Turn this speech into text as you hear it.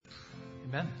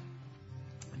Amen.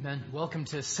 Amen. Welcome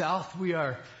to South. We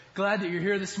are glad that you're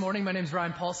here this morning. My name is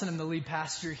Ryan Paulson. I'm the lead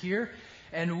pastor here.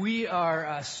 And we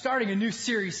are starting a new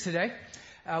series today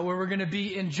where we're going to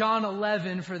be in John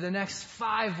 11 for the next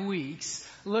 5 weeks,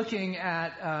 looking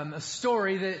at a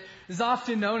story that is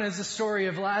often known as the story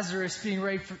of Lazarus being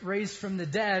raised from the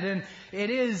dead. And it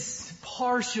is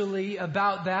partially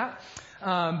about that.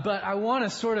 But I want to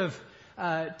sort of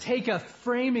take a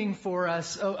framing for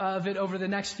us of it over the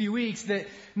next few weeks that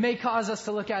may cause us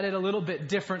to look at it a little bit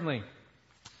differently.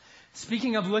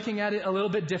 Speaking of looking at it a little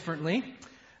bit differently,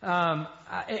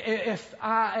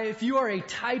 if you are a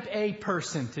type A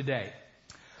person today,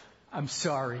 I'm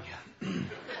sorry.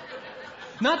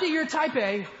 Not that you're type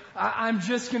A, I'm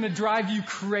just going to drive you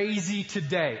crazy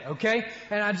today, okay?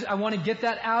 And I want to get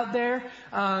that out there.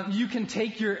 You can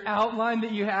take your outline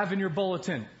that you have in your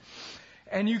bulletin,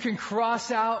 and you can cross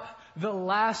out the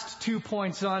last 2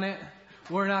 points on it.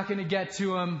 We're not going to get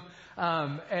to them.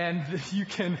 And you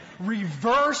can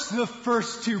reverse the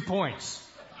first 2 points.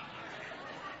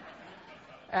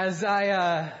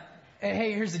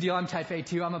 Hey, here's the deal. I'm type A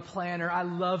too. I'm a planner. I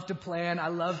love to plan. I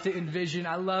love to envision.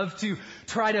 I love to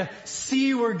try to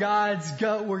see where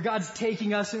God's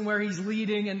taking us and where He's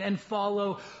leading and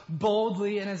follow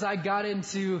boldly. And as I got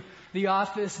into the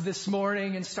office this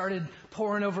morning and started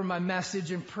poring over my message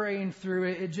and praying through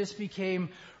it, it just became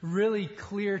really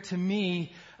clear to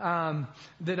me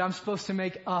that I'm supposed to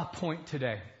make a point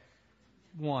today.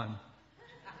 One.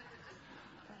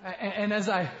 And as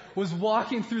I was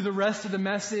walking through the rest of the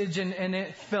message and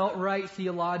it felt right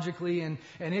theologically and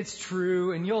it's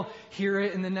true and you'll hear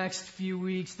it in the next few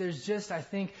weeks, I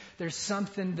think there's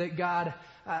something that God,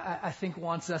 I think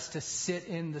wants us to sit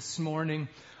in this morning.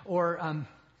 Or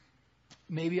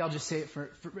maybe I'll just say it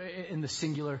in the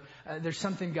singular. There's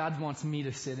something God wants me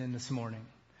to sit in this morning.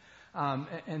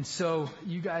 And so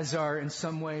you guys are in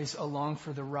some ways along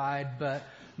for the ride, but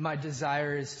my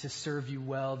desire is to serve you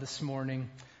well this morning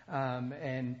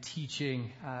and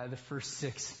teaching the first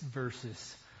 6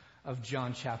 verses of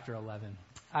John chapter 11.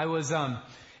 I was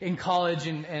in college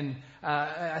and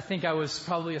I think I was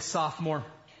probably a sophomore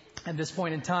at this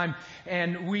point in time,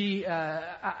 and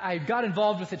I got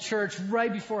involved with a church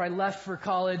right before I left for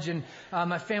college, and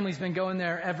my family's been going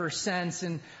there ever since.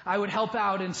 And I would help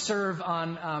out and serve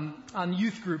on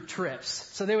youth group trips.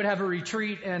 So they would have a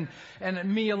retreat, and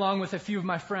me along with a few of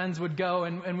my friends would go,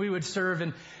 and we would serve.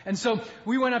 And so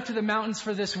we went up to the mountains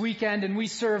for this weekend, and we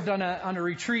served on a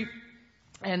retreat.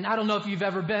 And I don't know if you've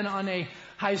ever been on a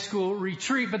high school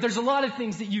retreat, but there's a lot of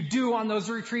things that you do on those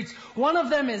retreats. One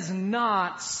of them is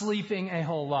not sleeping a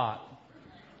whole lot.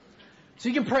 So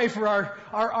you can pray for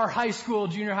our high school,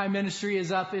 junior high ministry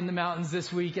is up in the mountains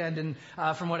this weekend, and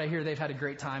from what I hear, they've had a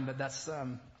great time, but that's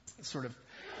sort of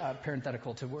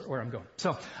parenthetical to where I'm going.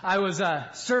 So I was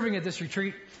serving at this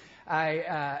retreat.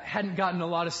 I hadn't gotten a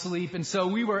lot of sleep, and so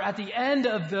we were at the end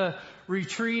of the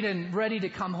retreat and ready to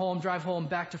drive home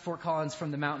back to Fort Collins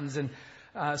from the mountains. And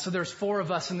so there's 4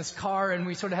 of us in this car, and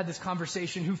we sort of had this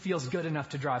conversation, who feels good enough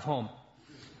to drive home?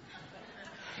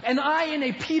 And I, in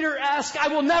a Peter-esque, I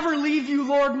will never leave you,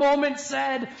 Lord moment,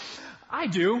 said, I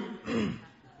do.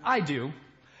 I do.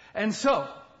 And so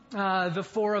the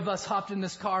 4 of us hopped in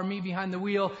this car, me behind the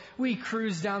wheel. We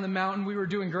cruised down the mountain. We were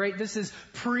doing great. This is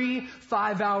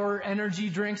pre-5-hour energy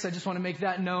drinks. I just want to make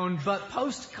that known. But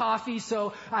post-coffee,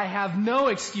 so I have no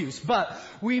excuse. But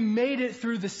we made it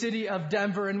through the city of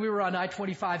Denver, and we were on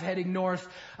I-25 heading north.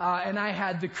 And I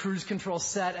had the cruise control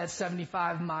set at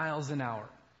 75 miles an hour.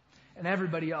 And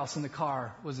everybody else in the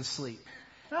car was asleep.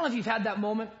 I don't know if you've had that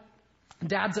moment.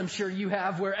 Dads, I'm sure you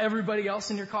have, where everybody else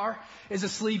in your car is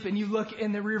asleep and you look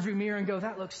in the rearview mirror and go,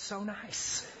 that looks so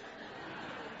nice.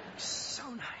 So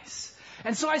nice.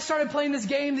 And so I started playing this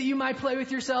game that you might play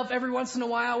with yourself every once in a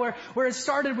while where it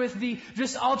started with the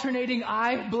just alternating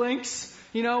eye blinks,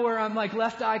 where I'm like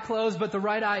left eye closed, but the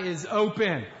right eye is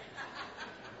open.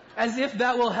 As if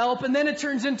that will help. And then it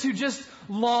turns into just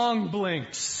long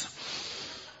blinks.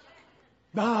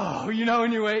 Oh,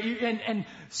 anyway,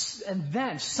 and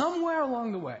then somewhere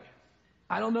along the way,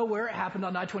 I don't know where it happened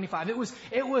on I-25.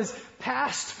 It was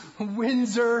past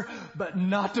Windsor, but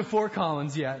not to Fort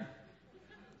Collins yet.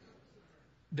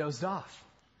 Dozed off.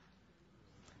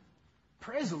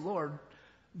 Praise the Lord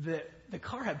that the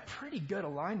car had pretty good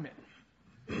alignment.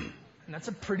 And that's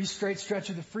a pretty straight stretch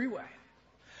of the freeway.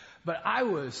 But I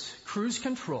was cruise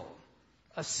control,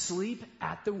 asleep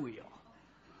at the wheel,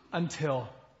 until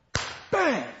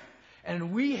bang!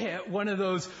 And we hit one of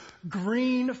those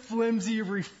green, flimsy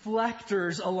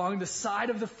reflectors along the side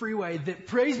of the freeway that,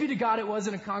 praise be to God, it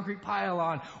wasn't a concrete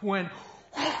pylon, went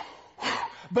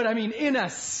But I mean, in a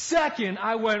second,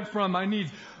 I went from I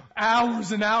need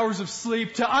hours and hours of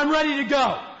sleep to I'm ready to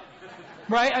go.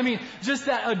 Right? I mean, just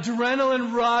that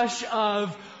adrenaline rush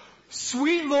of,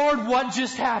 sweet Lord, what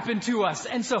just happened to us?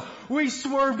 And so we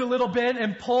swerved a little bit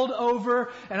and pulled over,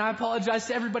 and I apologize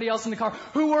to everybody else in the car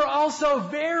who were also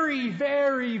very,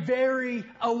 very, very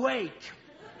awake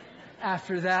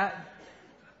after that.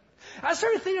 I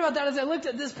started thinking about that as I looked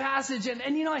at this passage,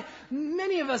 and you know,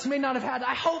 many of us may not have had,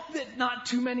 I hope that not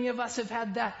too many of us have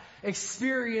had that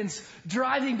experience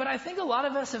driving, but I think a lot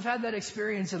of us have had that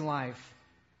experience in life,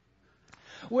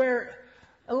 where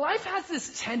life has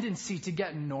this tendency to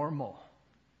get normal.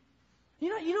 You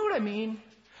know what I mean?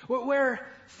 Where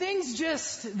things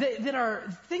that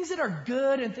are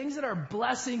good and things that are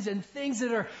blessings and things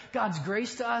that are God's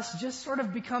grace to us just sort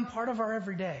of become part of our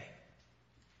everyday.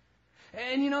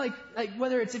 And you know, like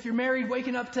whether it's if you're married,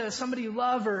 waking up to somebody you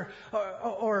love,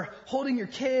 or holding your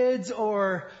kids,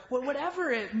 or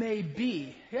whatever it may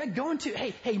be. Yeah,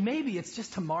 hey, maybe it's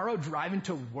just tomorrow driving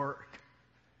to work.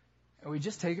 And we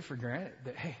just take it for granted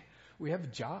that, hey, we have a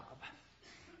job.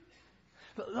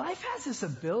 But life has this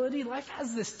ability, life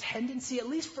has this tendency, at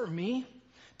least for me,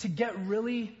 to get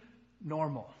really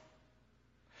normal.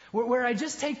 Where I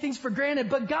just take things for granted.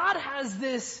 But God has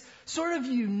this sort of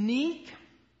unique,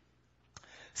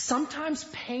 sometimes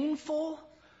painful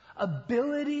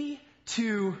ability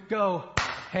to go,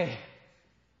 hey,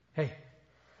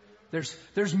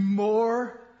 there's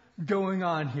more going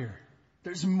on here.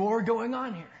 There's more going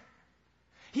on here.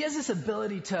 He has this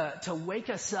ability to wake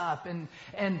us up.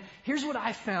 And here's what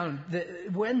I found,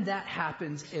 that when that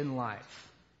happens in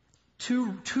life.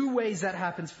 Two ways that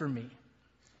happens for me.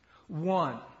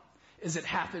 One is it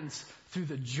happens through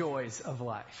the joys of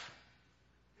life.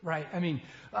 Right? I mean,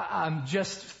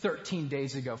 just 13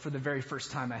 days ago, for the very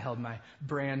first time, I held my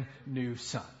brand new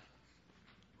son.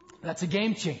 That's a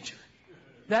game changer.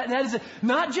 That is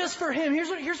not just for him. Here's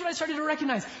what I started to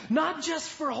recognize. Not just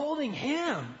for holding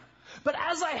him. But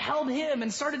as I held him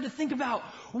and started to think about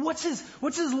what's his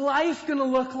life going to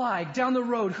look like down the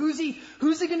road? Who's he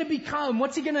going to become?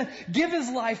 What's he going to give his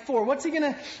life for? What's he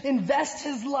going to invest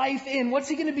his life in? What's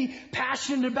he going to be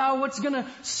passionate about? What's going to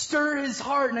stir his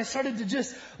heart? And I started to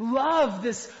just love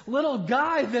this little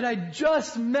guy that I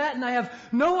just met, and I have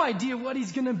no idea what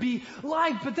he's going to be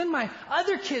like. But then my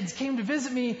other kids came to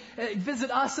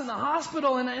visit us in the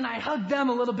hospital, and I hugged them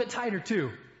a little bit tighter too.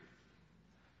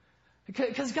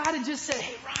 Because God had just said,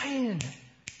 hey, Ryan,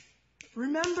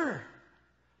 remember,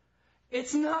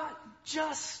 it's not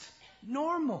just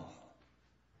normal.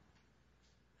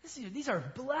 These are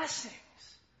blessings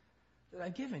that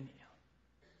I've given you.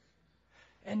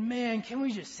 And man, can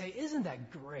we just say, isn't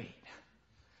that great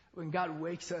when God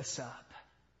wakes us up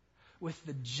with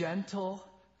the gentle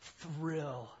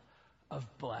thrill of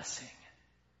blessing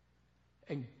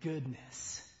and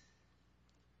goodness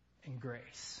and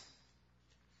grace?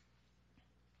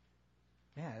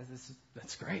 Yeah,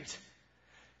 that's great.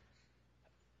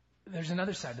 There's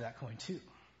another side to that coin too.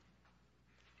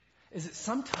 Is that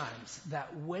sometimes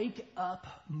that wake up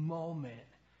moment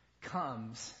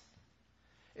comes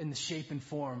in the shape and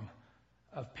form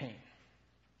of pain.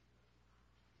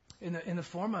 In the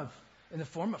form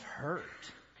of hurt.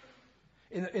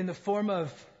 In the form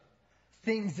of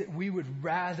things that we would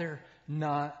rather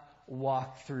not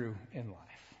walk through in life.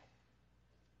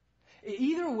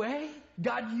 Either way,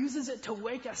 God uses it to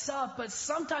wake us up, but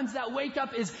sometimes that wake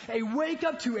up is a wake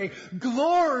up to a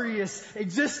glorious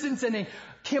existence and a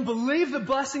can't believe the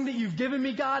blessing that you've given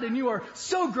me, God, and you are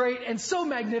so great and so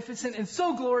magnificent and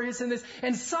so glorious in this.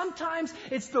 And sometimes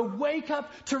it's the wake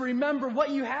up to remember what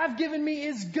you have given me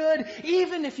is good,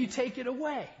 even if you take it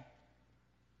away.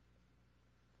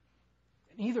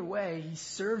 And either way, He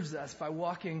serves us by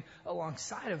walking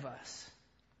alongside of us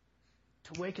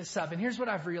to wake us up. And here's what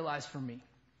I've realized for me,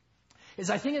 is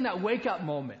I think in that wake up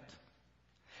moment,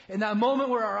 in that moment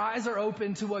where our eyes are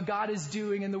open to what God is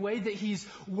doing and the way that He's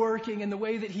working and the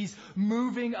way that He's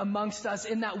moving amongst us,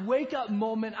 in that wake up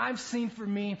moment, I've seen for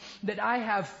me that I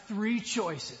have three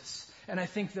choices. And I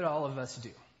think that all of us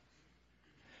do.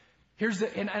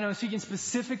 And I'm speaking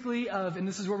specifically of, and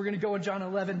this is where we're going to go in John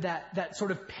 11, that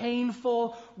sort of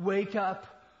painful wake up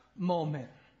moment.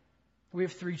 We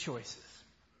have three choices.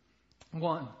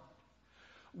 One,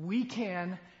 we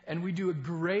can, and we do a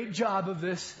great job of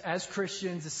this as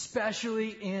Christians,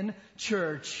 especially in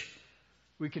church,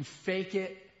 we can fake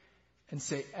it and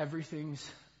say everything's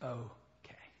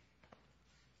okay.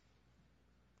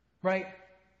 Right?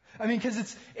 I mean,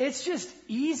 because it's just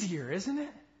easier, isn't it?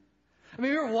 I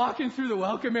mean, you're walking through the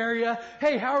welcome area.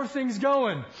 Hey, how are things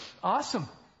going? Awesome.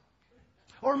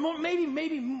 Or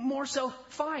maybe more so,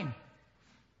 fine.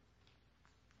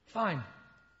 Fine.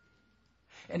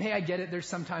 And hey, I get it. There's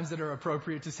some times that are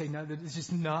appropriate to say, no, that it's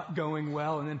just not going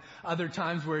well. And then other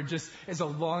times where it just is a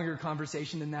longer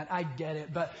conversation than that. I get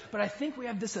it. But I think we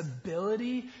have this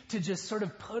ability to just sort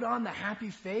of put on the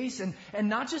happy face and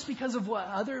not just because of what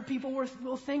other people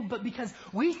will think, but because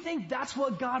we think that's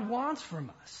what God wants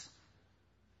from us.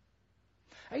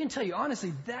 I can tell you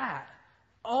honestly, that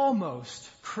almost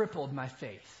crippled my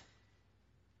faith.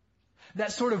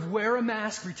 That sort of wear a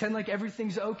mask, pretend like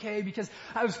everything's okay, because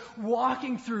I was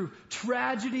walking through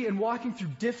tragedy and walking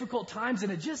through difficult times,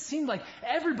 and it just seemed like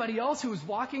everybody else who was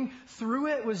walking through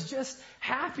it was just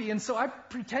happy, and so I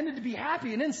pretended to be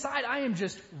happy, and inside I am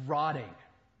just rotting.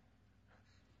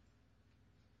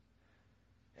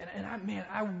 And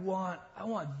I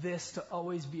want this to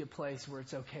always be a place where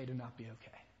it's okay to not be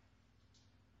okay.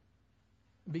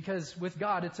 Because with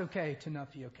God, it's okay to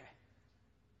not be okay.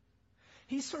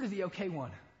 He's sort of the okay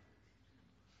one.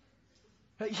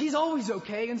 He's always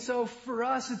okay, and so for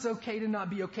us, it's okay to not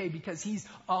be okay because He's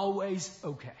always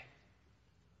okay.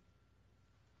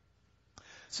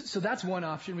 So that's one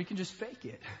option. We can just fake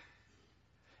it.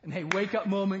 And hey, wake up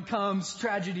moment comes,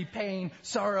 tragedy, pain,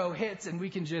 sorrow hits, and we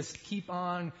can just keep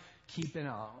on keeping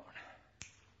on.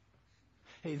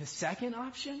 Hey, the second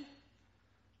option,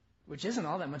 which isn't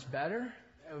all that much better,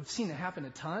 I've seen it happen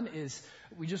a ton, is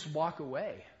we just walk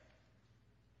away.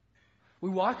 We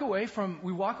walk away from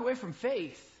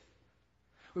faith.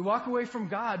 We walk away from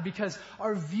God because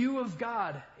our view of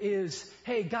God is,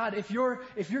 hey, God, if you're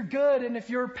good and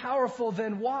if you're powerful,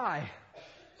 then why?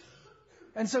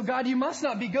 And so, God, you must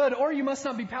not be good or you must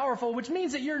not be powerful, which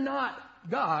means that you're not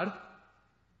God.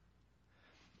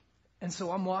 And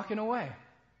so I'm walking away.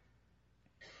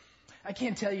 I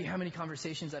can't tell you how many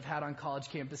conversations I've had on college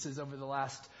campuses over the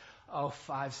last,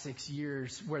 5-6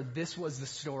 years where this was the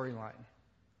storyline.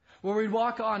 Where we'd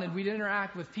walk on and we'd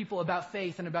interact with people about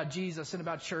faith and about Jesus and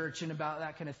about church and about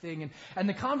that kind of thing. And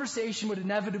the conversation would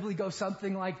inevitably go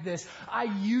something like this. I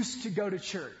used to go to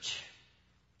church,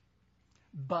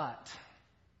 but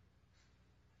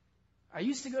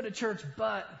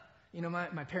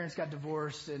my parents got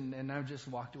divorced and I just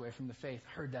walked away from the faith.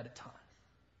 Heard that a ton.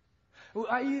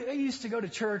 I used to go to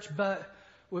church, but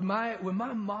when my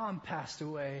mom passed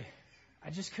away, I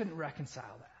just couldn't reconcile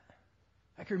that.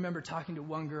 I can remember talking to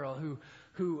one girl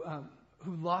who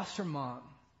lost her mom,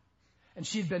 and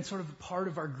she had been sort of a part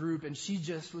of our group, and she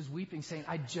just was weeping, saying,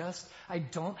 I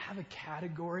don't have a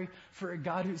category for a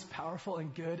God who's powerful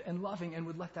and good and loving and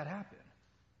would let that happen.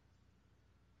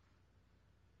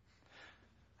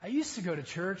 I used to go to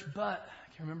church, but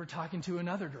I can remember talking to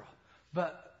another girl,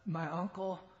 but my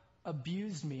uncle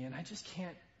abused me, and I just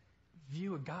can't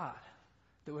view a God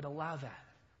that would allow that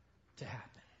to happen.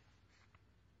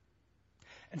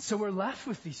 And so we're left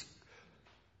with these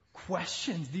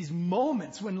questions, these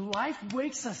moments when life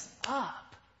wakes us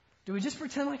up. Do we just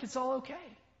pretend like it's all okay?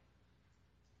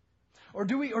 Or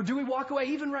do we walk away?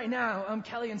 Even right now,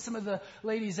 Kelly and some of the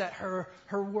ladies at her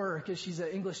work, as she's an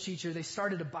English teacher, they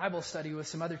started a Bible study with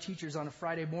some other teachers on a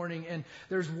Friday morning. And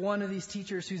there's one of these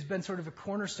teachers who's been sort of a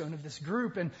cornerstone of this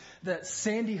group. And the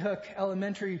Sandy Hook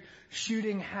Elementary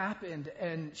shooting happened.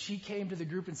 And she came to the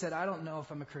group and said, I don't know if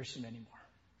I'm a Christian anymore.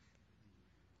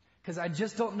 Because I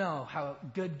just don't know how a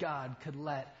good God could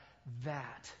let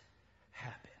that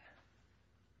happen.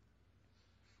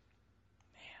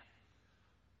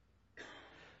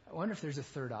 I wonder if there's a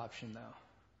third option,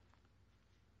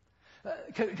 though.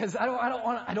 Because I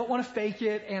don't want to fake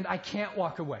it, and I can't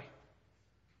walk away.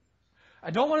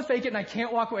 I don't want to fake it, and I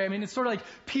can't walk away. I mean, it's sort of like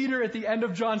Peter at the end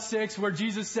of John 6, where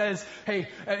Jesus says, hey,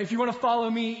 if you want to follow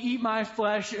me, eat my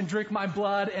flesh and drink my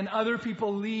blood, and other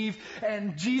people leave.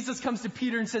 And Jesus comes to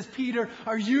Peter and says, Peter,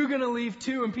 are you going to leave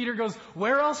too? And Peter goes,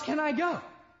 where else can I go?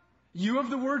 You have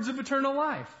the words of eternal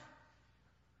life.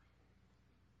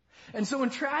 And so when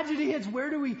tragedy hits, where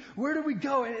do we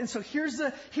go? And so here's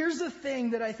the thing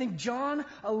that I think John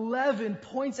 11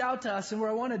 points out to us, and where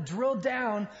I want to drill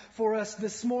down for us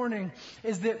this morning,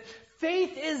 is that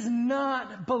faith is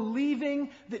not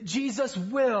believing that Jesus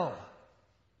will.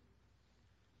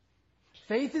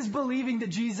 Faith is believing that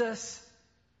Jesus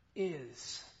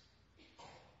is.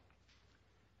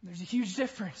 And there's a huge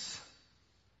difference.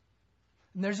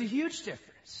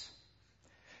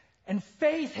 And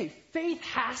faith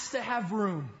has to have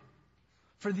room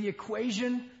for the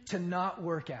equation to not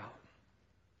work out.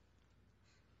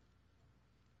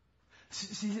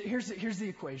 See, here's the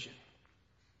equation.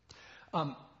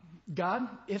 God,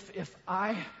 if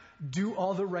I do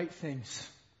all the right things,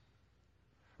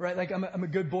 right? Like I'm a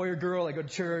good boy or girl. I go to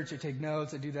church. I take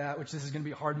notes. I do that, which this is going to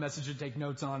be a hard message to take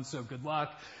notes on. So good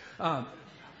luck.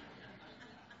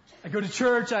 I go to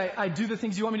church, I do the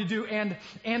things you want me to do,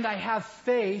 and I have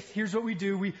faith. Here's what we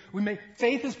do. We make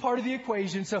faith as part of the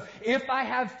equation. So if I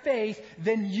have faith,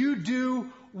 then you do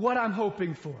what I'm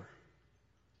hoping for.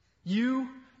 You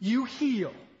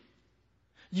heal.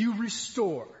 You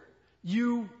restore.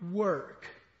 You work.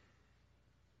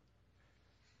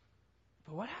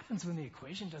 But what happens when the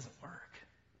equation doesn't work?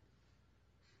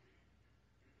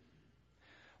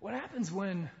 What happens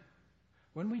when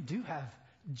we do have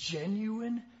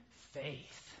genuine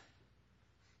faith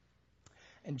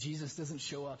and Jesus doesn't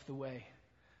show up the way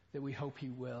that we hope he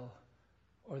will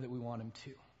or that we want him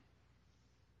to?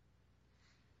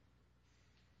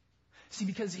 See,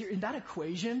 because here in that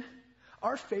equation,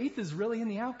 our faith is really in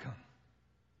the outcome.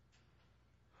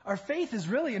 Our faith is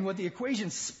really in what the equation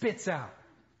spits out.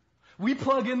 We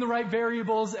plug in the right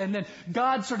variables, and then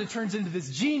God sort of turns into this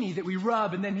genie that we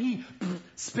rub, and then he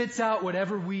spits out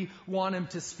whatever we want him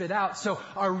to spit out. So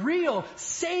our real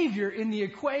Savior in the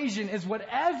equation is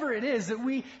whatever it is that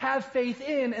we have faith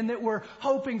in and that we're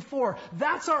hoping for.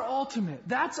 That's our ultimate.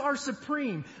 That's our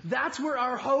supreme. That's where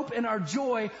our hope and our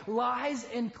joy lies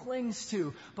and clings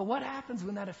to. But what happens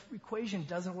when that equation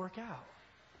doesn't work out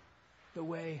the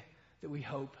way that we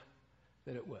hope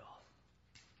that it will?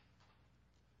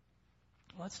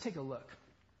 Let's take a look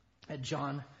at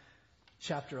John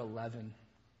chapter 11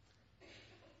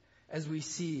 as we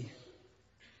see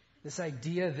this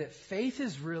idea that faith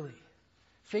is really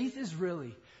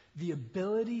the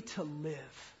ability to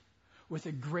live with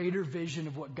a greater vision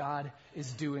of what God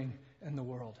is doing in the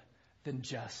world than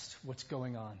just what's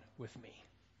going on with me.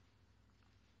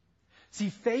 See,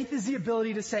 faith is the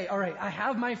ability to say, all right, I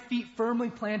have my feet firmly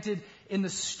planted in the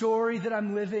story that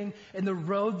I'm living, in the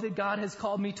road that God has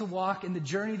called me to walk, in the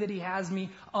journey that he has me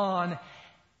on,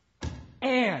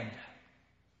 and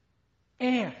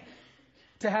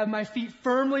to have my feet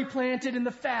firmly planted in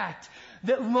the fact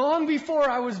that long before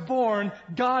I was born,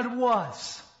 God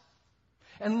was.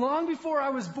 And long before I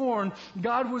was born,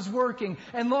 God was working.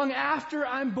 And long after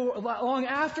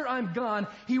I'm gone,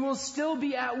 he will still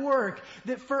be at work.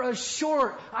 That for a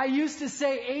short, I used to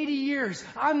say 80 years.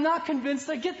 I'm not convinced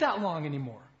I get that long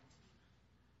anymore.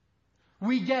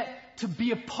 We get to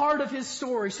be a part of his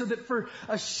story so that for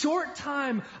a short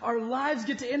time, our lives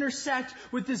get to intersect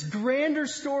with this grander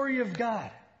story of God.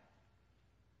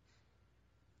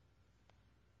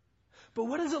 But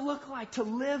what does it look like to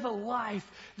live a life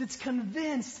that's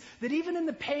convinced that even in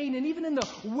the pain and even in the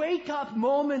wake-up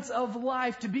moments of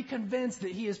life, to be convinced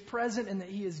that he is present and that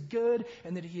he is good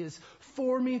and that he is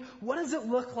for me? What does it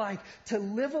look like to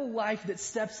live a life that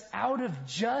steps out of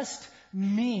just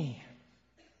me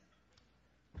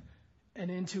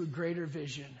and into a greater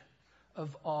vision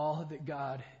of all that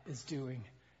God is doing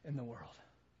in the world?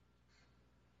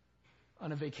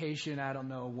 On a vacation, I don't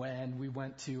know when, we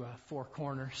went to Four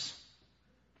Corners.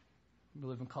 You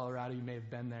live in Colorado, you may have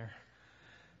been there.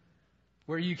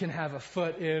 Where you can have a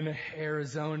foot in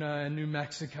Arizona and New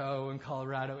Mexico and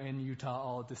Colorado and Utah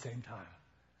all at the same time.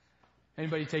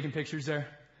 Anybody taking pictures there?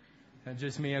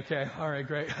 Just me? Okay. All right,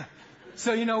 great.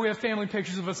 So, we have family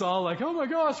pictures of us all like, oh my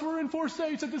gosh, we're in 4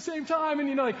 states at the same time.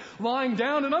 And, like lying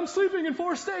down and I'm sleeping in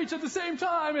 4 states at the same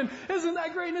time. And isn't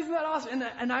that great? And isn't that awesome?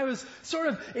 And I was sort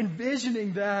of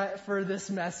envisioning that for this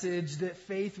message, that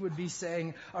faith would be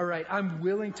saying, all right, I'm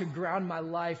willing to ground my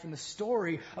life in the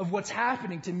story of what's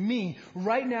happening to me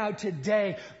right now,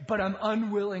 today, but I'm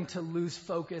unwilling to lose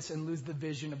focus and lose the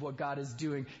vision of what God is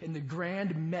doing in the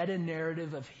grand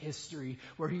meta-narrative of history,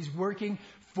 where he's working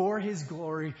for his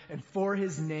glory and for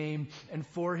his name and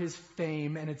for his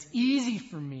fame. And it's easy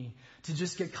for me to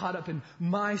just get caught up in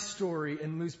my story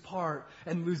and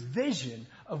lose vision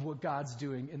of what God's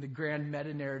doing in the grand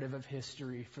meta-narrative of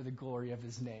history for the glory of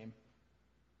his name.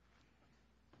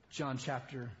 John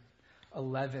chapter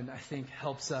 11, I think,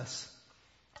 helps us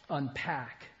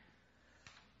unpack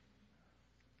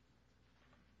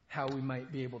how we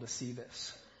might be able to see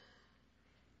this.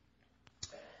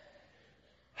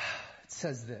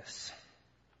 Says this: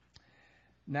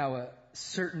 Now a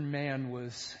certain man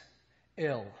was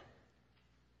ill,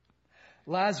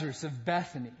 Lazarus of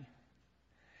Bethany,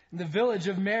 in the village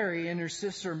of Mary and her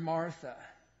sister Martha.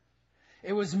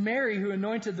 It was Mary who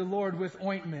anointed the Lord with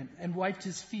ointment and wiped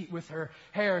his feet with her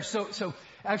hair. So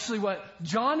actually what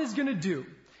John is going to do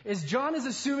is John is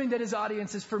assuming that his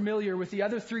audience is familiar with the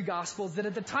other 3 Gospels that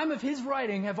at the time of his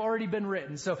writing have already been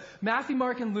written. So Matthew,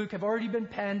 Mark, and Luke have already been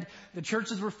penned. The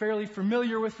churches were fairly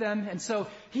familiar with them. And so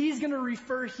he's going to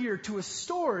refer here to a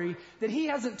story that he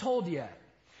hasn't told yet.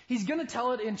 He's going to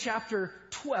tell it in chapter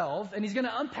 12, and he's going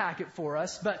to unpack it for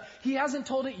us, but he hasn't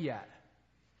told it yet.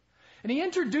 And he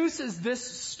introduces this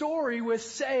story with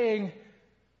saying,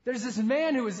 There's this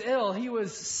man who was ill. He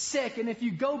was sick. And if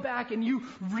you go back and you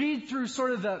read through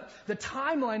sort of the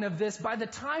timeline of this, by the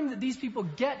time that these people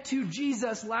get to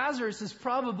Jesus, Lazarus is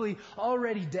probably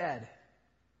already dead.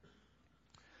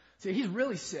 See, he's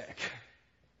really sick.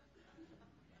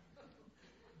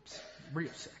 Real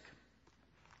sick.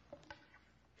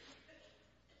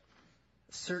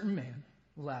 A certain man,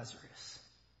 Lazarus.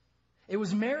 It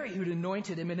was Mary who'd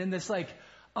anointed him, and in this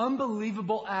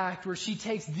unbelievable act where she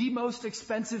takes the most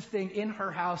expensive thing in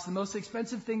her house, the most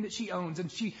expensive thing that she owns, and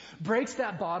she breaks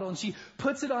that bottle and she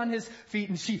puts it on his feet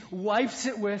and she wipes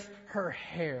it with her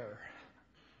hair.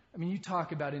 I mean, you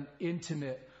talk about an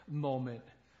intimate moment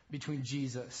between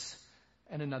Jesus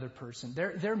and another person.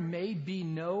 There may be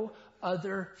no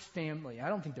other family, I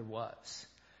don't think there was,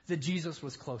 that Jesus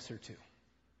was closer to.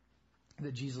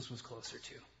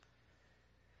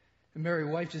 And Mary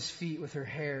wiped his feet with her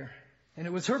hair. And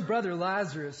it was her brother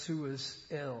Lazarus who was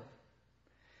ill.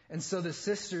 And so the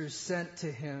sisters sent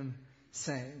to him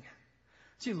saying,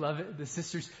 do you love it? The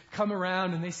sisters come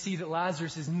around and they see that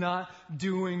Lazarus is not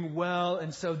doing well.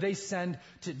 And so they send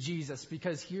to Jesus,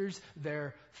 because here's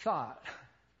their thought.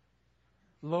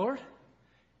 Lord,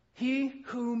 he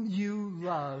whom you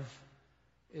love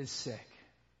is sick,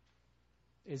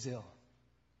 is ill.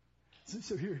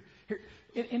 So here,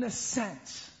 in a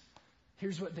sense,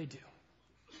 here's what they do.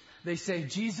 They say,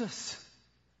 Jesus,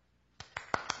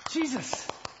 do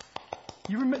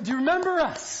you remember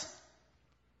us?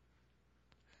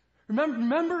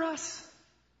 Remember us?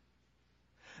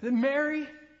 That Mary,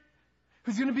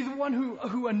 who's going to be the one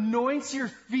who anoints your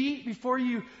feet before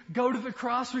you go to the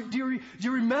cross, do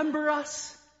you remember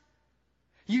us?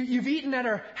 You've eaten at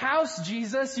our house,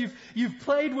 Jesus. You've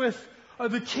played with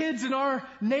the kids in our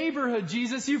neighborhood,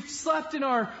 Jesus. You've slept in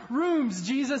our rooms,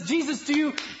 Jesus. Jesus,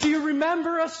 do you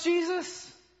remember us,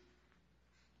 Jesus?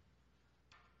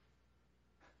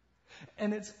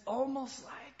 And it's almost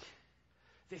like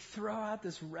they throw out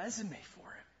this resume for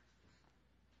him.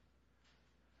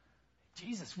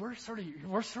 Jesus, we're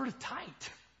sort of tight.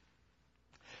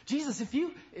 Jesus, if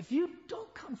you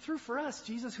don't come through for us,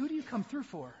 Jesus, who do you come through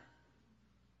for?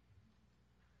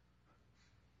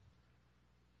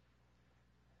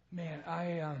 Man,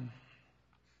 I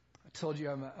told you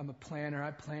I'm a planner.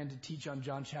 I planned to teach on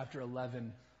John chapter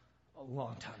 11 a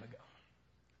long time ago.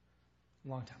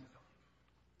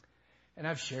 And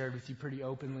I've shared with you pretty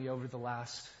openly over the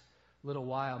last little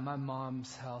while, my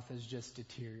mom's health has just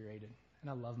deteriorated. And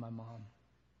I love my mom,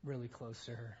 really close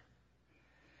to her.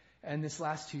 And this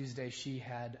last Tuesday, she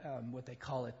had what they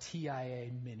call a TIA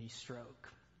mini stroke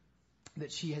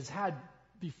that she has had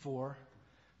before,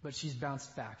 but she's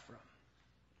bounced back from.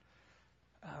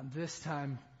 This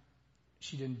time,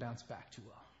 she didn't bounce back too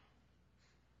well.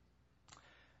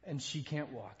 And she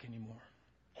can't walk anymore.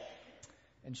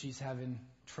 And she's having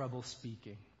trouble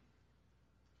speaking.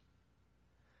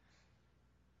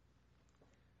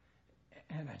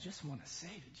 And I just want to say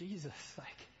to Jesus,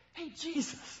 hey,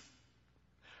 Jesus,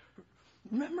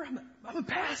 remember I'm a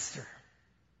pastor.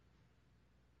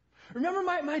 Remember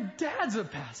my dad's a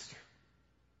pastor.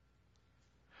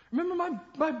 Remember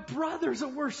my brother's a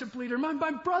worship leader.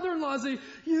 My brother-in-law's a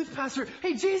youth pastor.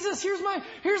 Hey, Jesus, here's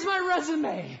my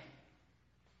resume.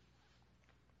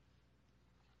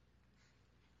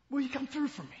 Will you come through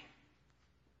for me?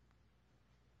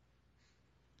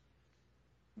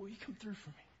 Will you come through for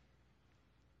me?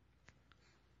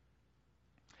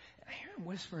 And I hear him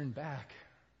whispering back,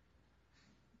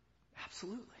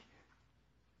 absolutely.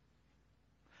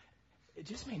 It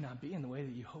just may not be in the way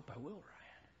that you hope I will, Ryan.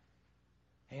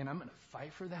 Hey, and I'm going to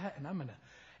fight for that, and I'm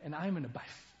going to by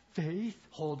faith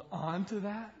hold on to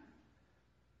that.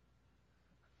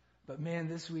 But man,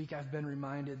 this week I've been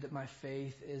reminded that my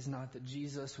faith is not that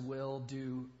Jesus will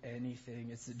do anything.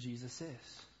 It's that Jesus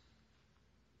is.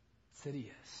 It's that he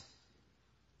is.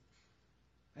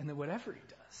 And that whatever he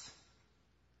does,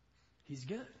 he's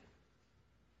good.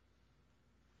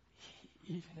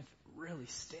 Even if it really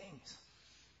stings.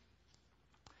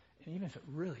 And even if it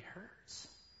really hurts.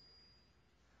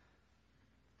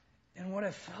 And what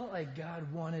I felt like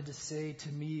God wanted to say to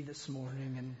me this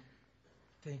morning, and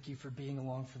thank you for being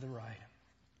along for the ride,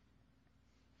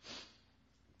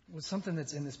 was something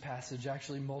that's in this passage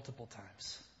actually multiple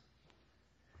times.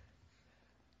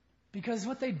 Because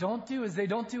what they don't do is they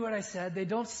don't do what I said. They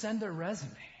don't send their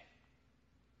resume.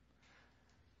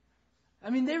 I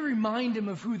mean, they remind him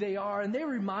of who they are, and they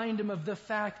remind him of the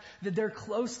fact that they're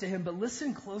close to him. But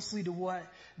listen closely to what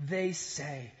they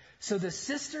say. So the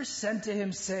sisters sent to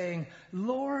him saying,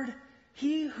 Lord,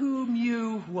 he whom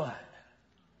you what?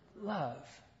 Love.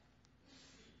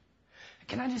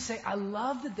 Can I just say, I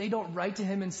love that they don't write to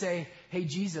him and say, hey,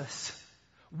 Jesus,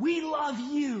 We love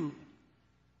you.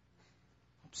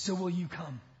 So will you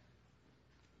come?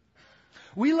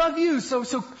 We love you.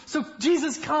 So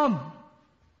Jesus, come.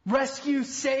 Rescue,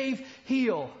 save,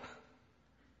 heal.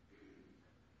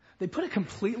 They put it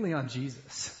completely on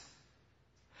Jesus.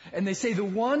 And they say, the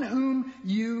one whom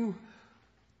you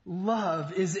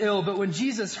love is ill. But when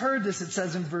Jesus heard this, it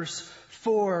says in verse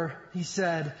 4, he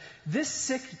said,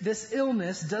 this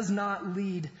illness does not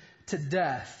lead to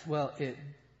death. Well, it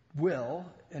will,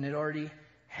 and it already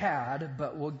had,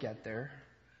 but we'll get there.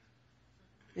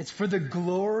 It's for the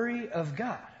glory of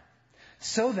God,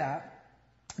 so that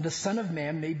the Son of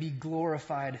Man may be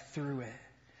glorified through it.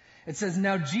 It says,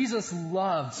 now Jesus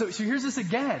loved. So here's this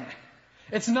again.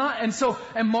 It's not,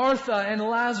 and Martha and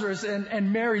Lazarus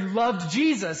and Mary loved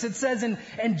Jesus. It says,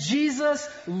 and Jesus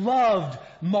loved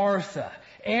Martha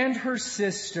and her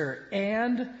sister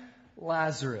and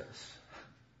Lazarus.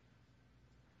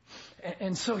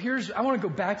 And so I want to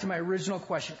go back to my original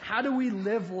question. How do we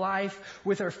live life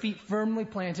with our feet firmly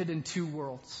planted in two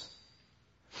worlds?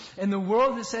 In the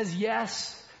world that says,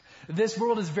 yes, this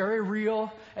world is very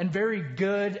real and very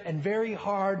good and very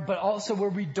hard, but also where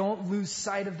we don't lose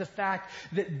sight of the fact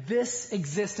that this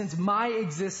existence, my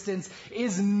existence,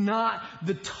 is not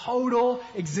the total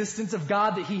existence of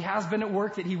God, that He has been at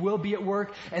work, that He will be at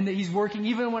work, and that He's working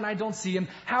even when I don't see Him.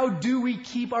 How do we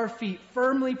keep our feet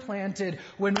firmly planted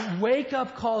when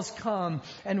wake-up calls come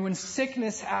and when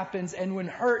sickness happens and when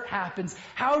hurt happens?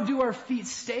 How do our feet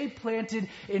stay planted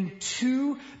in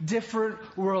two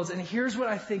different worlds? And here's what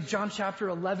I think John chapter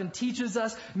 11 teaches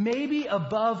us. Maybe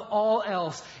above all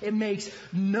else, it makes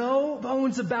no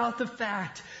bones about the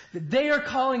fact that they are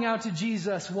calling out to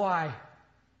Jesus. Why?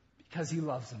 Because He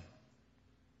loves them.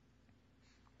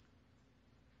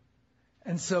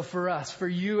 And so for us, for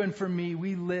you and for me,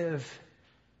 we live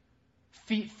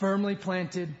feet firmly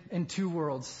planted in two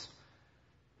worlds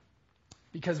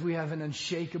because we have an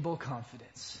unshakable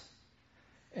confidence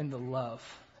in the love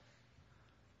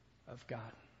of God.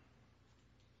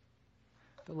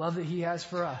 The love that He has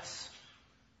for us.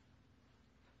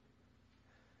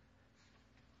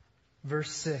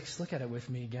 Verse 6, look at it with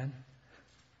me again.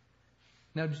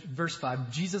 Now, verse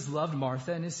 5, Jesus loved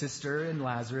Martha and his sister and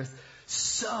Lazarus.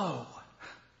 So,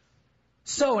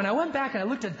 and I went back and I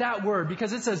looked at that word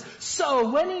because it says,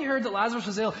 so when He heard that Lazarus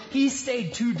was ill, He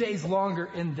stayed 2 days longer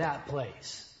in that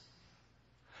place.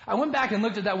 I went back and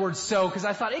looked at that word so because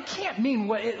I thought it can't mean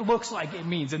what it looks like it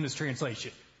means in this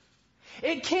translation.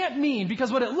 It can't mean,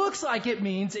 because what it looks like it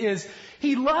means is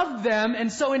He loved them,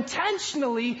 and so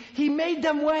intentionally He made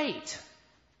them wait.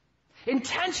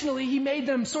 Intentionally He made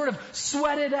them sort of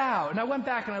sweat it out. And I went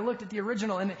back and I looked at the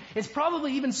original, and it's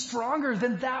probably even stronger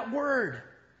than that word.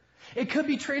 It could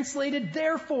be translated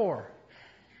therefore.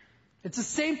 It's the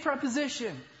same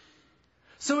preposition.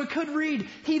 So it could read,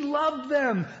 He loved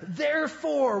them,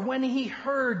 therefore when He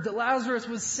heard that Lazarus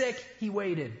was sick, He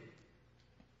waited.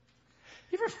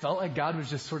 You ever felt like God was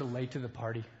just sort of late to the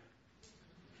party?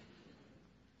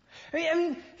 I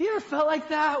mean, you ever felt like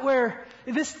that where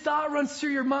this thought runs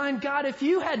through your mind, God, if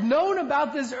You had known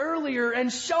about this earlier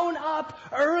and shown up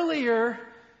earlier,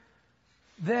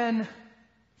 then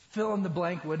fill in the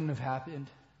blank wouldn't have happened.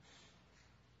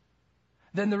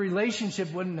 Then the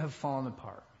relationship wouldn't have fallen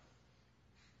apart.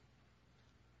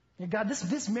 And God,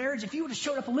 this marriage, if You would have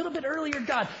showed up a little bit earlier,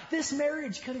 God, this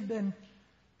marriage could have been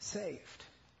saved.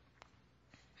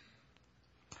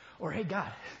 Or, hey,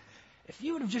 God, if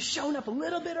You would have just shown up a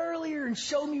little bit earlier and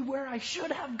showed me where I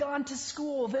should have gone to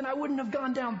school, then I wouldn't have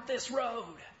gone down this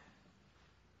road.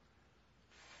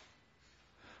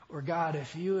 Or, God,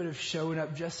 if You would have shown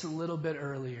up just a little bit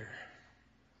earlier,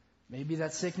 maybe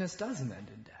that sickness doesn't end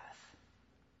in death.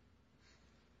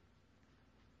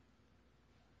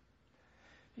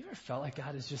 You ever felt like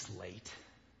God is just late?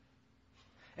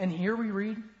 And here we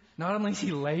read, not only is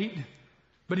He late,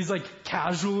 but He's like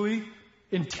casually,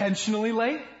 intentionally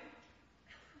late. I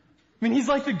mean, He's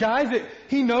like the guy that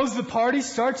He knows the party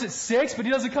starts at 6, but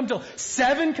He doesn't come till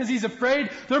 7 because He's afraid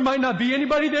there might not be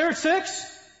anybody there at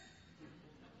 6.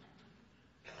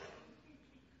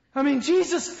 I mean,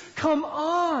 Jesus, come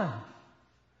on.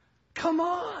 Come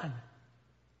on.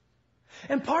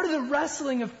 And part of the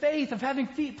wrestling of faith, of having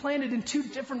feet planted in two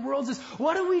different worlds, is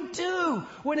what do we do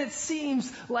when it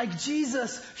seems like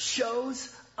Jesus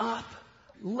shows up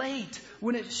late?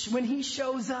 When He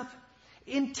shows up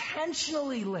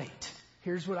intentionally late.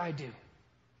 Here's what I do.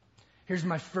 Here's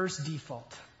my first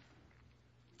default.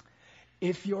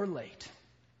 If you're late,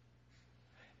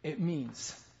 it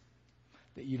means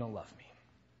that you don't love me.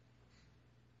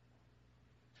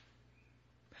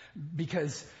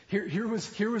 Because here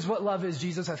was what love is,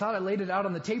 Jesus. I thought I laid it out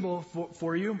on the table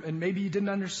for you, and maybe you didn't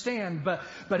understand, but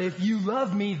if you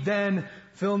love me, then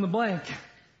fill in the blank.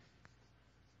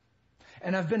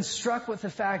 And I've been struck with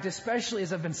the fact, especially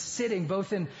as I've been sitting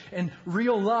both in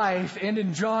real life and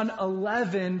in John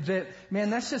 11, that,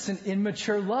 man, that's just an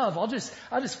immature love.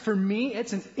 For me,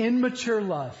 it's an immature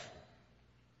love.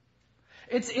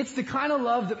 It's the kind of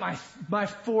love that my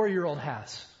 4-year-old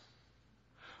has.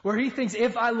 Where he thinks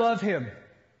if I love him,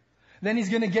 then he's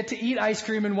going to get to eat ice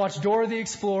cream and watch Dora the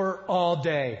Explorer all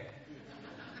day.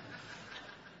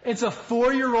 It's a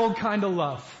 4-year-old kind of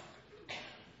love.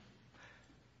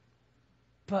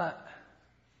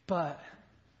 But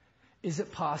is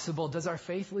it possible? Does our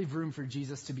faith leave room for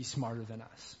Jesus to be smarter than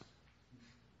us?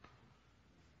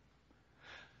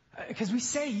 Because we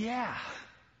say, yeah.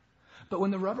 But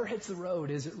when the rubber hits the road,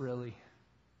 is it really?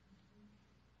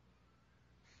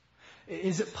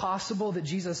 Is it possible that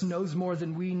Jesus knows more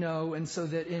than we know, and so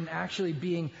that in actually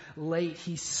being late,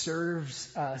 he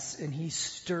serves us, and he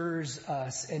stirs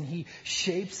us, and he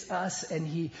shapes us, and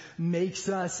he makes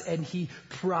us, and he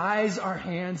pries our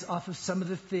hands off of some of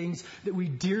the things that we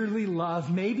dearly love,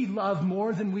 maybe love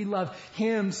more than we love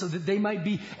him, so that they might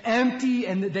be empty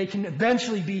and that they can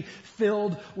eventually be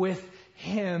filled with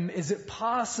him? Is it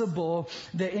possible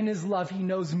that in his love he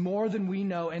knows more than we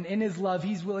know, and in his love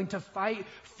he's willing to fight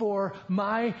for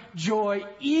my joy,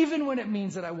 even when it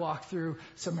means that I walk through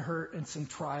some hurt and some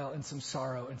trial and some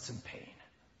sorrow and some pain?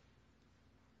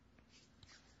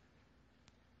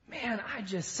 Man,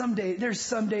 there's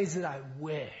some days that I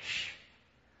wish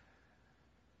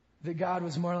that God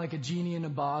was more like a genie in a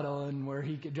bottle, and where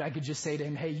I could just say to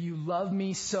him, hey, you love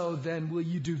me, so then will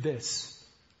you do this?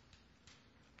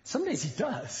 Some days he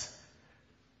does.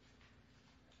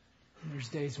 And there's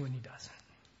days when he doesn't.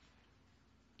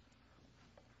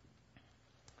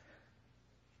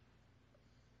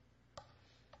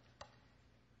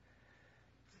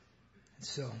 And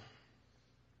so,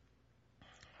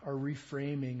 our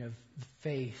reframing of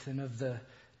faith and of the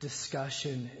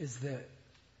discussion is that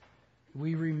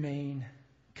we remain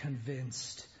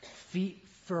convinced, feet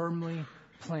firmly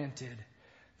planted,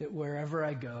 that wherever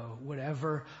I go,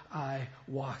 whatever I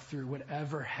walk through,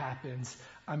 whatever happens,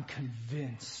 I'm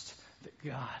convinced that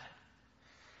God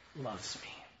loves me.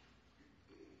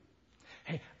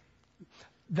 Hey,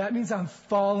 that means I'm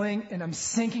falling and I'm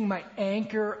sinking my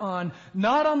anchor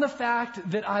not on the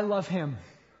fact that I love him.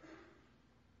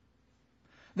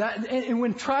 And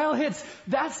when trial hits,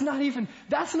 that's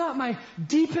not my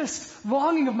deepest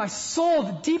longing of my soul.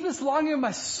 The deepest longing of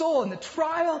my soul and the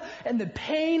trial and the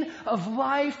pain of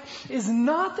life is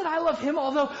not that I love him,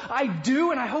 although I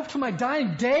do, and I hope to my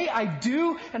dying day I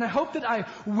do, and I hope that I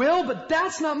will, but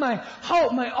that's not my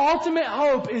hope. My ultimate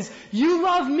hope is you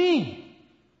love me,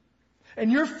 and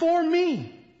you're for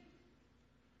me.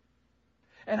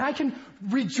 And I can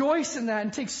rejoice in that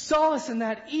and take solace in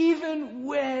that, even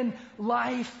when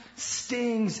life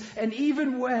stings and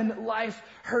even when life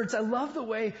hurts. I love the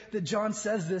way that John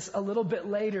says this a little bit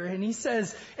later. And he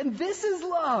says, and this is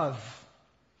love.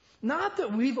 Not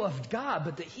that we loved God,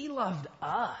 but that he loved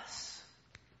us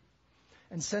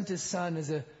and sent his son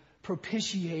as a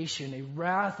propitiation, a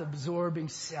wrath-absorbing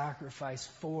sacrifice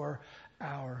for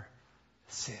our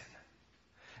sin.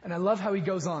 And I love how he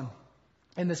goes on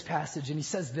in this passage, and he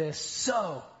says this,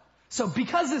 so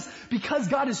because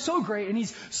God is so great and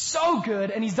he's so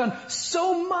good and he's done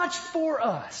so much for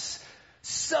us,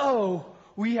 so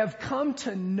we have come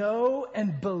to know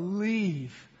and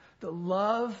believe the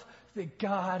love that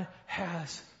God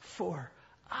has for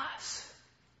us.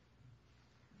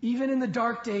 Even in the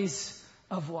dark days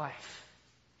of life,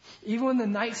 even when the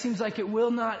night seems like it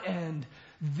will not end,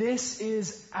 this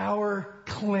is our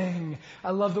cling. I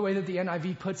love the way that the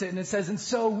NIV puts it, and it says, and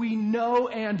so we know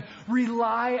and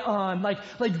rely on.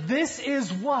 Like this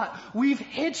is what we've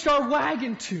hitched our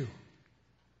wagon to.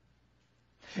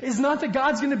 It's not that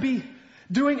God's going to be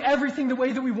doing everything the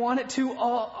way that we want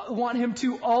him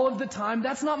to all of the time.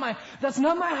 That's not my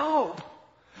hope.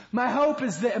 My hope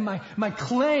is that my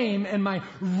claim and my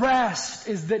rest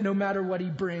is that no matter what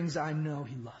he brings, I know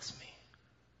he loves me.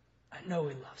 I know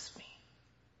he loves me.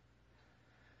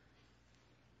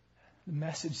 The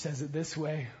Message says it this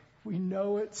way: we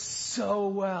know it so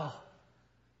well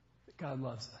that God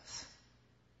loves us,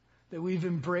 that we've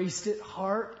embraced it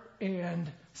heart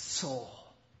and soul.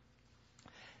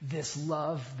 This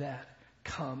love that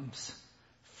comes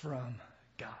from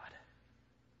God.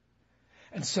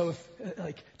 And so,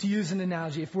 to use an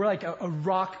analogy, if we're like a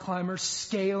rock climber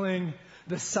scaling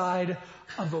the side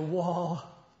of a wall,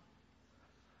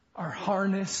 our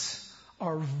harness,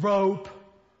 our rope,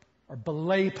 our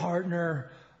belay partner,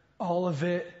 All of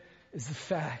it is the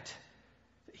fact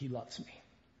that he loves me.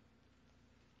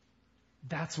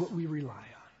 That's what we rely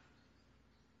on.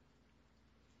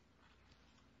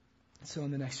 So in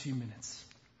the next few minutes,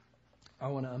 I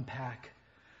want to unpack,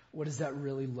 what does that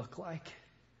really look like?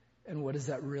 And what does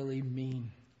that really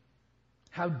mean?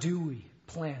 How do we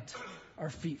plant our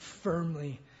feet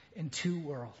firmly in two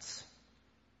worlds?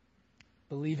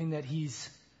 Believing that he's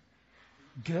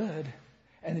good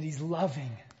and that he's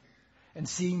loving, and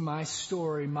seeing my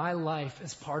story, my life,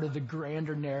 as part of the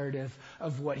grander narrative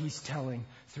of what he's telling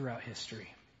throughout history.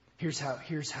 Here's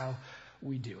how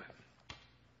we do it.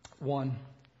 1,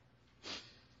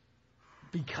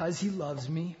 because he loves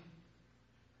me,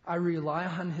 I rely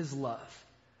on his love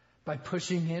by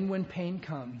pushing in when pain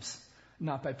comes,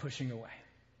 not by pushing away.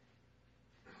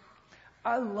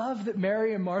 I love that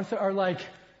Mary and Martha are like,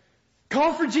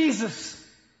 call for Jesus.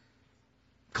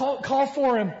 Call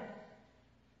for him.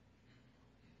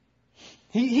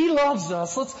 He loves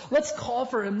us. Let's call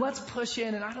for him. Let's push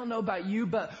in. And I don't know about you,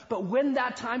 but when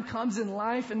that time comes in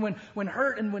life, and when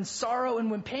hurt and when sorrow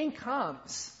and when pain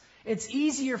comes, it's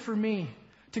easier for me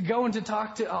to go and to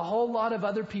talk to a whole lot of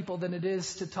other people than it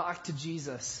is to talk to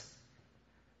Jesus.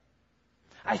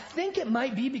 I think it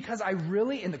might be because I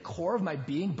really, in the core of my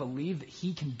being, believe that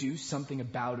he can do something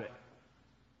about it.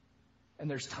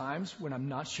 And there's times when I'm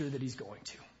not sure that he's going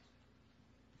to.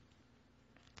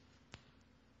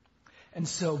 And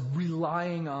so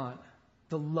relying on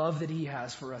the love that he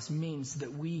has for us means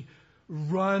that we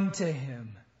run to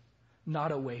him,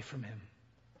 not away from him.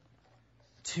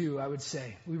 2, I would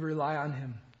say, we rely on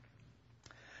him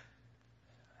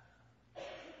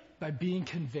by being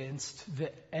convinced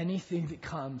that anything that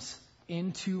comes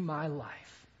into my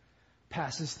life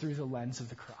passes through the lens of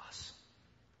the cross.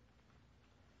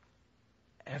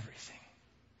 Everything.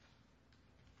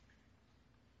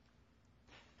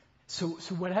 So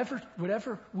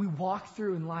whatever we walk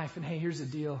through in life, and hey, here's the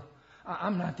deal.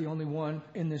 I'm not the only one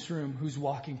in this room who's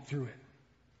walking through it.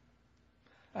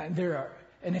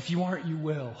 And if you aren't, you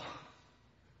will.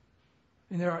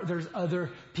 And there's other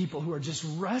people who are just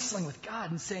wrestling with God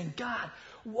and saying, God,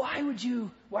 why would you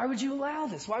allow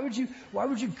this? Why would you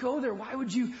go there? Why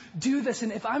would you do this?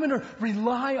 And if I'm going to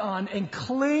rely on and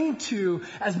cling to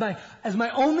as my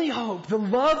only hope, the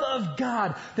love of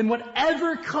God, then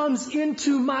whatever comes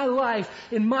into my life,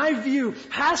 in my view,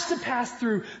 has to pass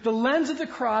through the lens of the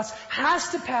cross, has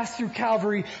to pass through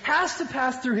Calvary, has to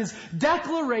pass through his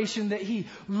declaration that he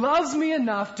loves me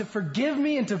enough to forgive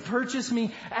me and to purchase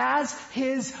me as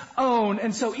his own.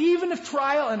 And so even if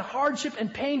trial and hardship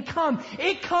and pain come,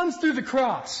 it comes through the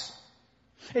cross.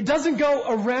 It doesn't go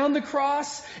around the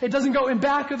cross. It doesn't go in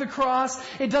back of the cross.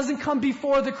 It doesn't come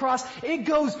before the cross. It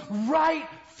goes right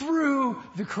through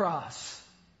the cross.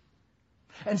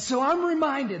 And so I'm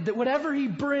reminded that whatever he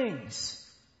brings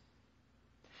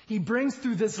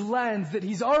through this lens that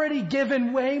he's already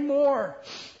given way more.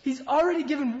 He's already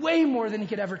given way more than he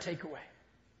could ever take away.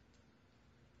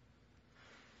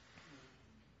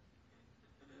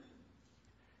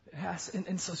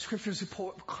 And so Scripture's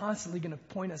constantly going to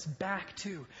point us back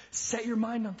to set your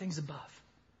mind on things above.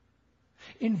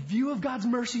 In view of God's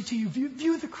mercy to you,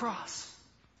 view the cross.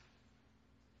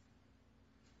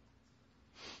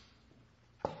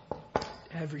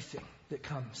 Everything that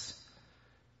comes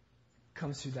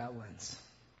through that lens.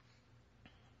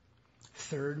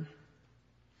 3rd,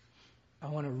 I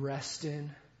want to rest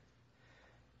in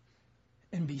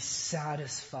and be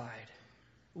satisfied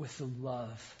with the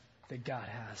love that God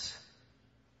has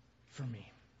for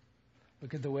me.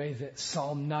 Look at the way that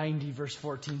Psalm 90 verse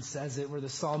 14 says it, where the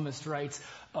psalmist writes,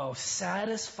 "Oh,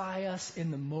 satisfy us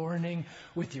in the morning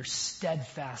with your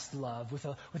steadfast love," with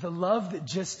a love that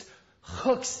just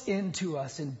hooks into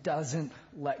us and doesn't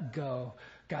let go.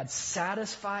 God,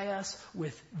 satisfy us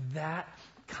with that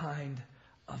kind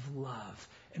of love.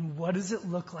 And what does it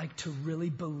look like to really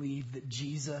believe that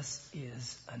Jesus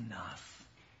is enough?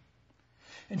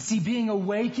 And see, being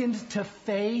awakened to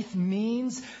faith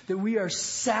means that we are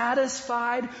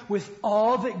satisfied with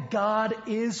all that God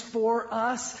is for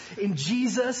us in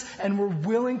Jesus, and we're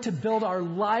willing to build our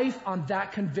life on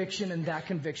that conviction and that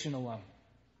conviction alone.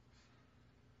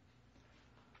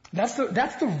 That's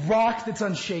the rock that's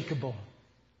unshakable.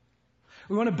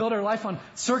 We want to build our life on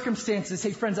circumstances.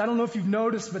 Hey friends, I don't know if you've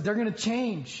noticed, but they're going to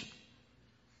change.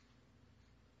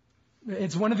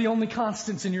 It's one of the only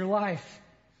constants in your life.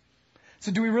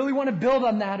 So do we really want to build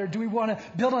on that, or do we want to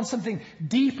build on something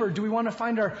deeper? Do we want to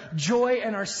find our joy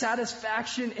and our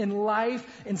satisfaction in life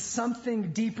in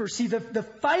something deeper? See, the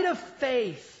fight of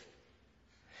faith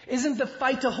isn't the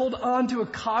fight to hold on to a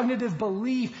cognitive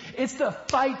belief. It's the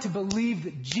fight to believe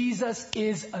that Jesus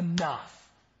is enough.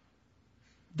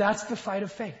 That's the fight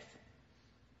of faith.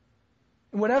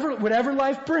 And whatever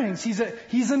life brings,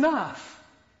 He's enough.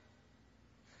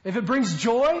 If it brings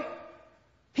joy,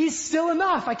 He's still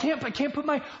enough. I can't put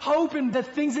my hope in the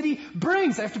things that He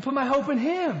brings. I have to put my hope in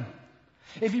Him.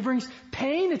 If He brings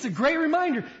pain, it's a great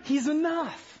reminder. He's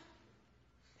enough.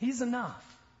 He's enough.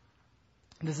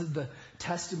 This is the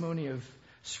testimony of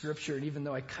Scripture. And even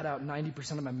though I cut out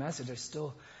 90% of my message,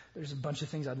 there's a bunch of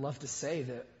things I'd love to say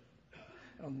that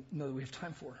I don't know that we have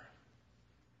time for.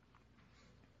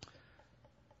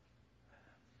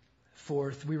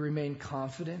 Fourth, we remain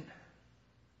confident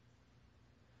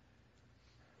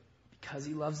because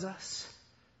He loves us.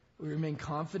 We remain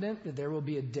confident that there will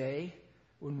be a day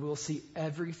when we'll see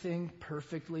everything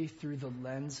perfectly through the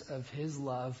lens of His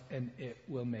love, and it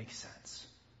will make sense.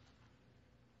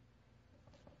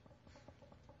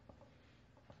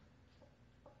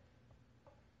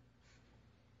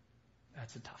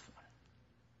 That's a tough one.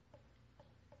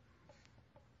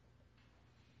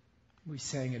 We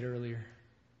sang it earlier.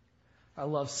 I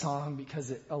love song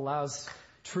because it allows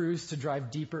truths to drive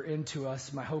deeper into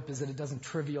us. My hope is that it doesn't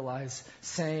trivialize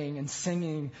saying and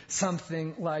singing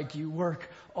something like, you work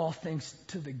all things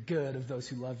to the good of those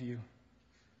who love you.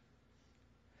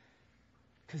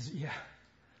 Because,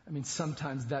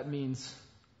 sometimes that means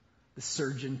the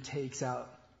surgeon takes out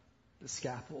the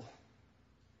scalpel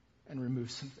and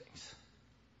removes some things.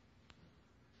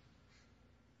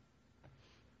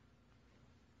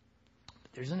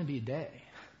 But there's going to be a day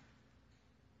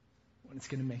when it's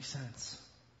going to make sense.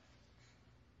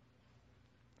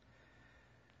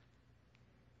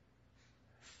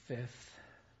 Fifth,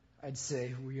 I'd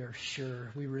say we are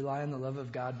sure. We rely on the love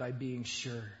of God by being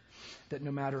sure that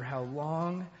no matter how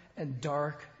long and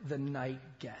dark the night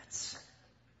gets,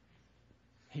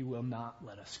 He will not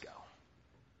let us go.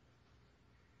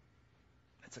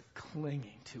 It's a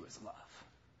clinging to His love.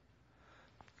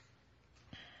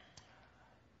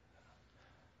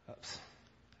 Oops.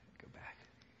 Go back.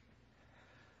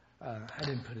 I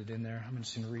didn't put it in there. I'm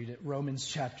just going to read it. Romans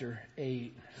chapter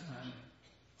 8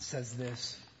 says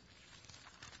this.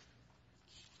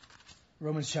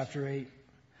 Romans chapter 8,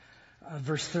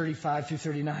 verse 35 through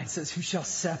 39 says, "Who shall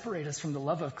separate us from the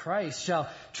love of Christ? Shall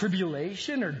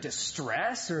tribulation or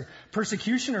distress or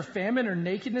persecution or famine or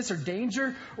nakedness or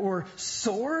danger or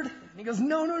sword?" And he goes,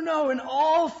 no, in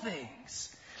all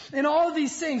things. In all of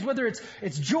these things, whether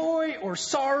it's joy or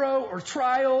sorrow or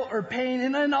trial or pain,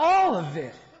 and in all of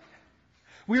it,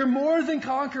 we are more than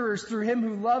conquerors through Him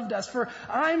who loved us. For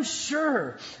I'm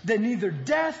sure that neither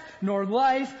death, nor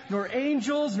life, nor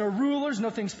angels, nor rulers,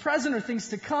 nor things present or things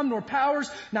to come, nor powers,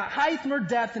 not height nor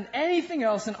depth, and anything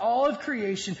else in all of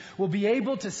creation will be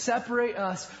able to separate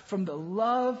us from the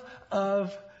love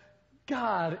of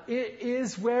God. It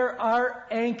is where our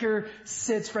anchor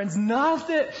sits, friends. Not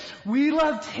that we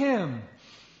loved Him,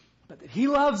 but that He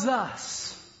loves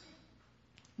us.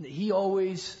 And that He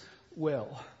always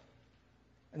will.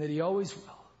 And that He always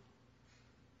will.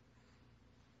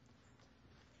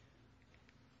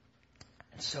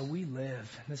 And so we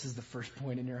live. This is the first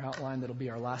point in your outline that'll be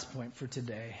our last point for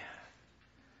today.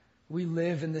 We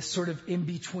live in this sort of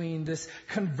in-between, this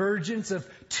convergence of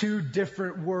two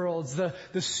different worlds.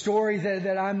 The story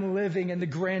that I'm living and the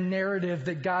grand narrative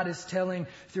that God is telling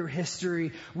through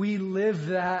history. We live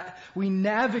that. We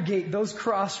navigate those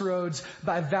crossroads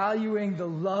by valuing the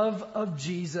love of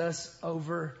Jesus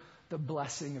over the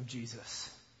blessing of Jesus.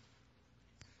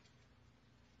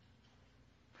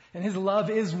 And His love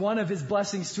is one of His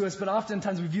blessings to us, but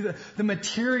oftentimes we view the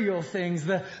material things,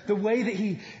 the way that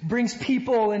He brings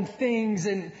people and things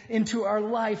into our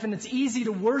life. And it's easy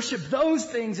to worship those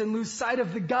things and lose sight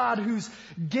of the God who's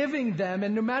giving them.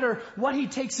 And no matter what He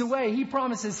takes away, He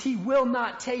promises He will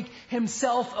not take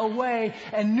Himself away.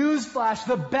 And newsflash,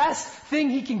 the best thing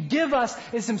He can give us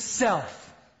is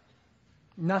Himself.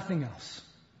 Nothing else.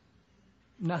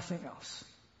 Nothing else.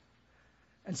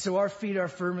 And so our feet are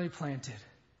firmly planted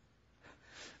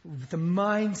with the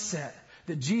mindset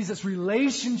that Jesus'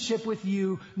 relationship with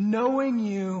you, knowing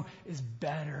you, is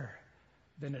better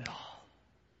than it all.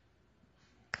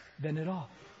 Than it all.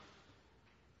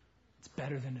 It's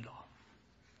better than it all.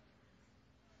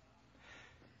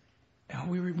 And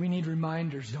we need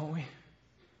reminders, don't we?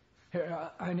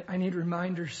 I need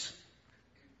reminders.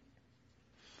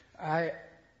 I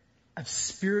have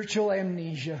spiritual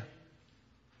amnesia.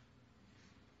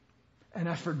 And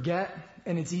I forget,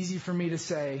 and it's easy for me to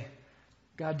say,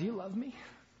 God, do you love me?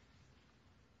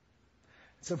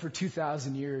 So for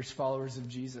 2,000 years, followers of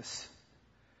Jesus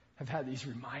have had these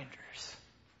reminders.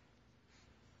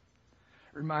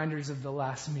 Reminders of the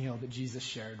last meal that Jesus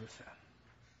shared with them.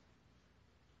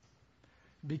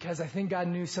 Because I think God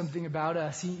knew something about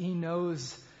us. He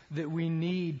knows that we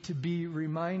need to be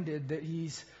reminded that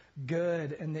He's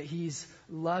good and that He's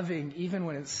loving, even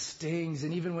when it stings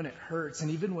and even when it hurts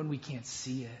and even when we can't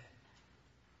see it.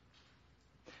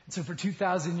 And so for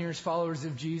 2,000 years, followers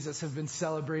of Jesus have been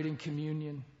celebrating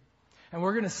communion. And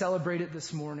we're going to celebrate it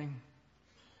this morning.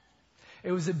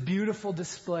 It was a beautiful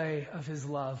display of His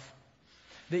love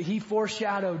that He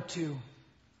foreshadowed to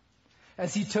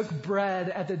as He took bread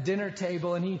at the dinner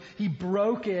table and He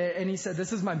broke it and He said,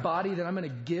 "This is my body that I'm going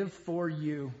to give for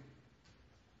you."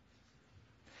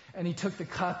 And He took the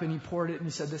cup and He poured it and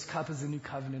He said, "This cup is the new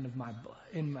covenant of my blood,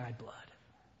 in my blood.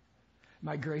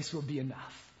 My grace will be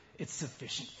enough. It's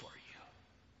sufficient for you."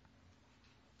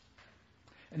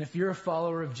 And if you're a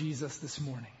follower of Jesus this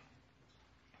morning,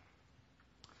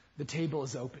 the table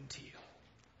is open to you.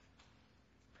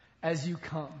 As you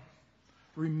come,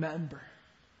 remember,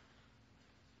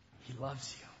 He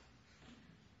loves you.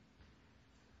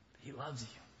 He loves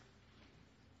you.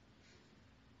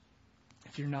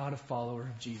 If you're not a follower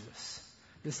of Jesus,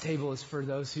 this table is for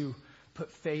those who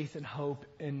put faith and hope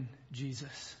in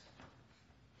Jesus.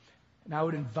 And I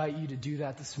would invite you to do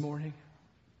that this morning.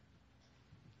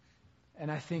 And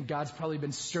I think God's probably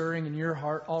been stirring in your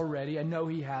heart already. I know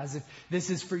He has. If this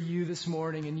is for you this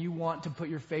morning and you want to put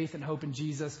your faith and hope in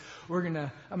Jesus, I'm going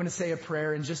to say a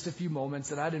prayer in just a few moments,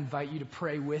 and I'd invite you to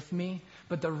pray with me.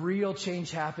 But the real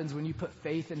change happens when you put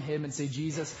faith in Him and say,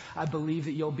 "Jesus, I believe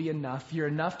that You'll be enough. You're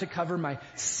enough to cover my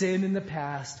sin in the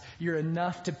past. You're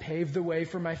enough to pave the way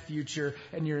for my future.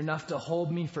 And You're enough to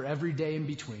hold me for every day in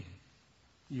between.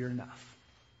 You're enough."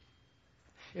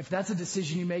 If that's a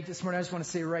decision you make this morning, I just want to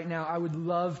say right now, I would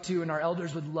love to, and our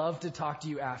elders would love to talk to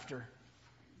you after.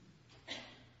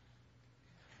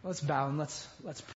 Let's bow and let's pray.